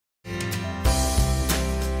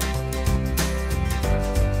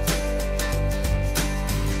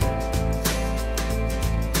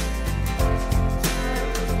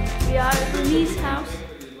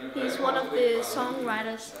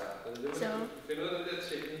writers. So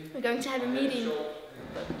we're going to have a meeting.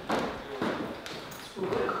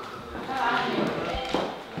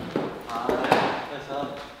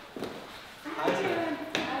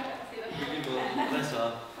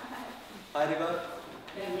 Hej, det er godt.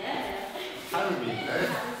 Hej med mig.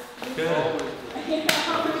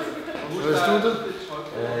 Hvad er studiet?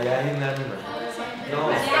 Jeg er helt anden, mand. Jeg har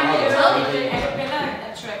spiller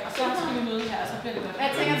et track, og så skal vi møde her, og så bliver det godt. Jeg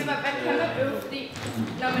tænker altså, hvad kan man øve, fordi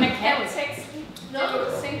når man kan teksten, når du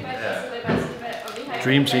tænker på det, så det er bare sådan, og vi har ikke...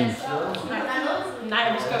 Dream team. Nej,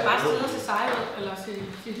 vi skal jo bare sidde og se seje ud, eller se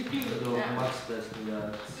hyggeligt ud.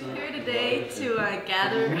 We're here today to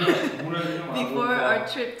gather before our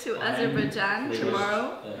trip to Azerbaijan tomorrow.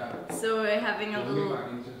 So we're having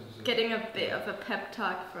getting a bit of a pep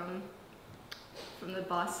talk from the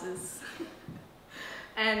bosses,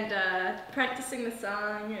 and practicing the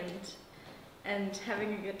song and having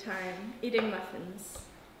a good time, eating muffins.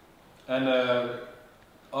 And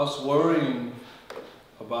us worrying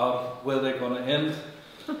about where they're gonna end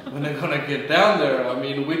when they're gonna get down there. I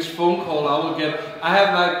mean, which phone call I will get. I have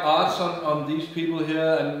like odds on these people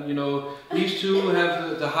here, and you know, these two have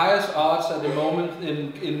the highest odds at the moment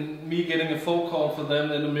in me getting a phone call for them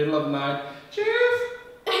in the middle of the night. Chief,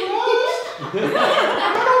 I'm lost. I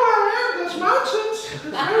don't know where I am. There's mountains. It's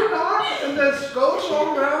very dark, and there's ghosts all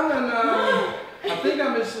around, and I think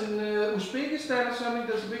I'm in Uzbekistan or something.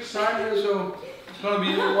 There's a big sign here, so it's gonna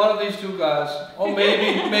be one of these two guys, or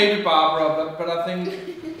maybe Barbara, but I think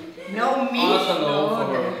no me. odds are low for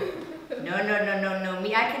her. No, me.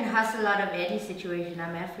 I can hustle out of any situation.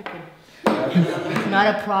 I'm African. It's not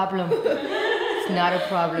a problem. It's not a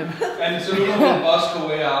problem. And Soluna will bust her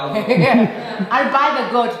way out of it. I'll buy the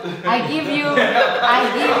goat. I give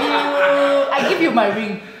you my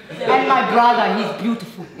ring. And my brother, he's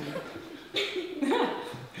beautiful.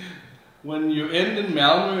 When you end in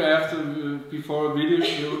Malmö before a video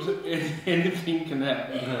shoot, anything can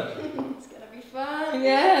happen. It's gonna be fun.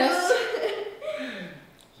 Yes.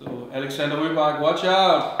 So Alexander Rybak, watch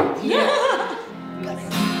out. Yeah.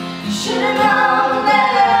 Should've known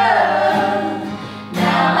better.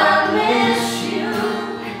 Now I miss you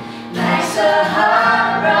like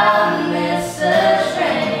Sahara miss a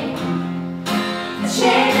train.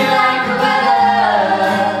 Changing like the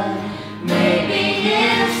weather. Maybe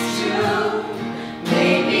it's true.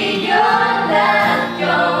 Maybe you're not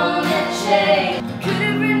gonna change.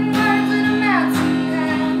 Could've written words on a mountain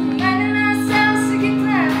high, reminding ourselves to keep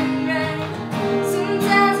climbing right.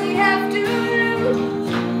 Sometimes we have to lose,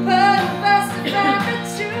 but first to find the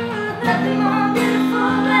truth. Nothing more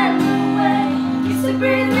beautiful than the way you used to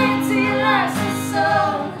breathe into your lungs and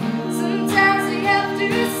soul. Sometimes we have to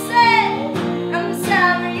say, I'm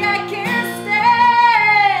sorry I can't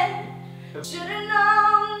stay. Should've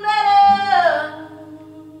known better.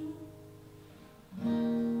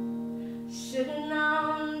 Should've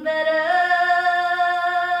known better.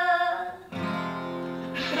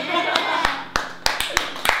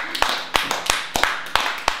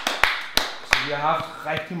 Så vi har haft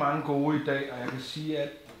rigtig mange gode i dag, og jeg kan sige, at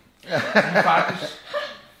de er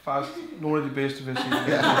faktisk nogle af de bedste, vil jeg sige. Hvor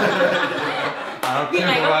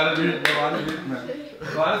var det vildt, mand.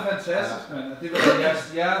 Hvor var det fantastisk, mand. Det var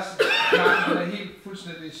jeres kamp, den er helt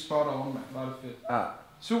fuldstændig spot on, mand. Var det fedt.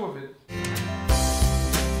 Super fedt.